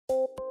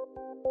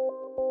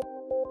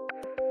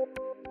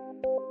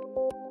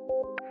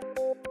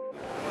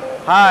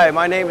Hi,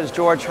 my name is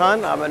George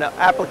Hunt. I'm an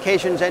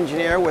applications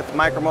engineer with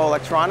MICROMO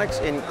Electronics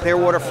in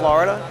Clearwater,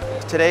 Florida.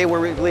 Today we're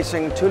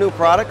releasing two new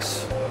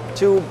products,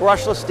 two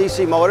brushless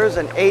DC motors,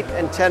 an 8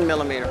 and 10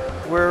 millimeter.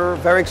 We're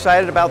very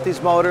excited about these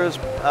motors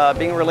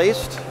being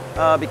released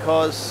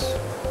because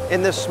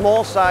in this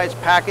small size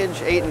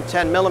package, 8 and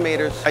 10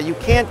 millimeters, you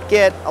can't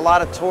get a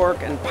lot of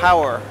torque and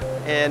power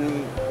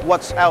in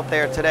what's out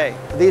there today.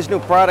 These new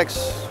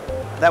products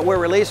that we're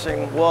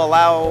releasing will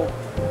allow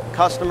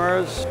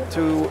customers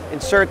to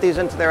insert these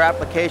into their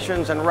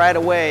applications and right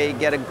away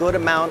get a good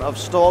amount of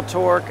stall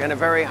torque and a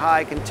very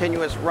high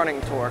continuous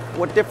running torque.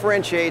 What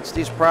differentiates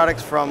these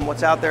products from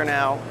what's out there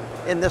now,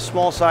 in this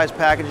small size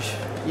package,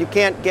 you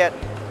can't get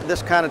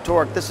this kind of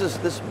torque. This is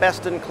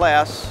best in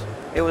class.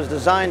 It was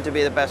designed to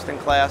be the best in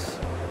class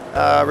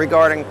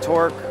regarding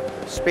torque,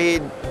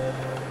 speed,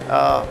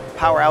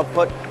 power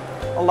output.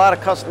 A lot of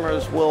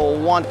customers will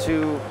want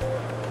to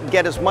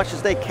get as much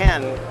as they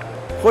can,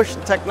 push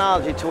the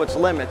technology to its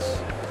limits,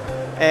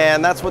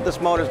 and that's what this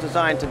motor is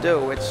designed to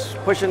do. It's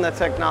pushing the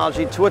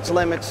technology to its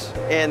limits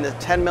in the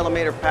 10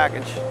 millimeter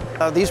package.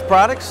 These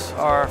products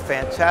are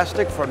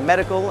fantastic for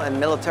medical and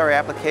military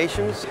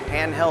applications,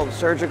 handheld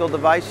surgical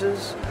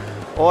devices,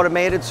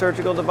 automated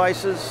surgical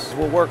devices,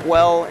 will work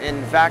well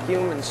in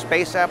vacuum and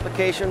space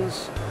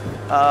applications,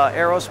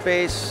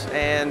 aerospace,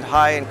 and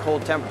high and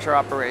cold temperature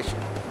operation.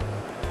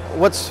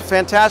 What's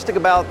fantastic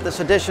about this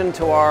addition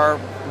to our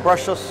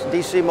brushless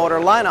DC motor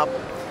lineup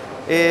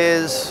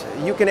is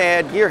you can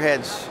add gear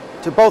heads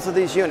to both of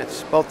these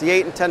units, both the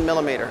 8 and 10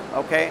 millimeter,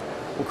 okay?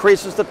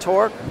 Increases the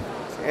torque,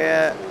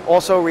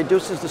 also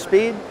reduces the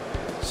speed.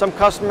 Some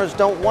customers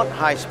don't want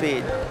high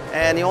speed,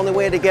 and the only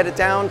way to get it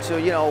down to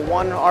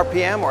 1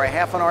 RPM or a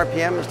half an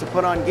RPM is to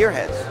put on gear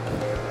heads.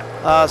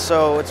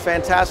 So it's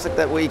fantastic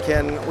that we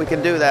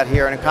can do that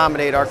here and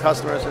accommodate our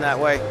customers in that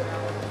way.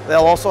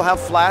 They'll also have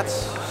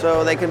flats,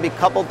 so they can be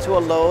coupled to a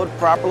load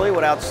properly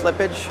without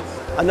slippage.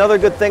 Another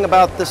good thing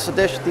about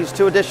these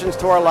two additions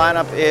to our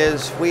lineup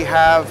is we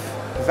have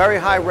very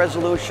high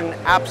resolution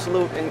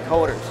absolute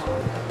encoders.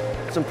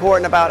 What's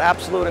important about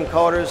absolute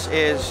encoders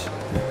is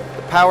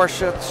the power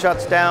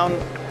shuts down,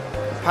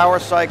 power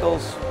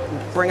cycles,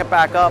 bring it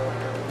back up.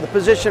 The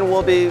position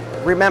will be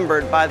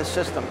remembered by the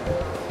system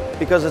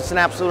because it's an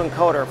absolute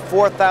encoder.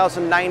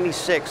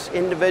 4,096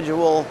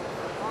 individual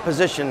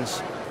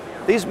positions.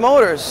 These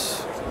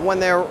motors,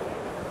 when they're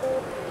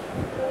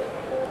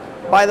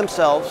by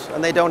themselves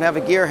and they don't have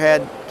a gear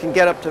head, can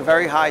get up to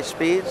very high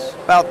speeds,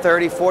 about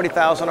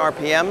 40,000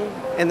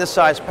 RPM. In this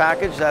size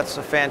package, that's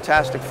a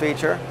fantastic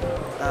feature.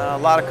 A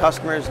lot of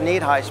customers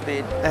need high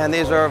speed, and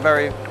these are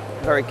very,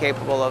 very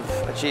capable of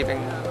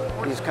achieving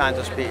these kinds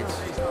of speeds.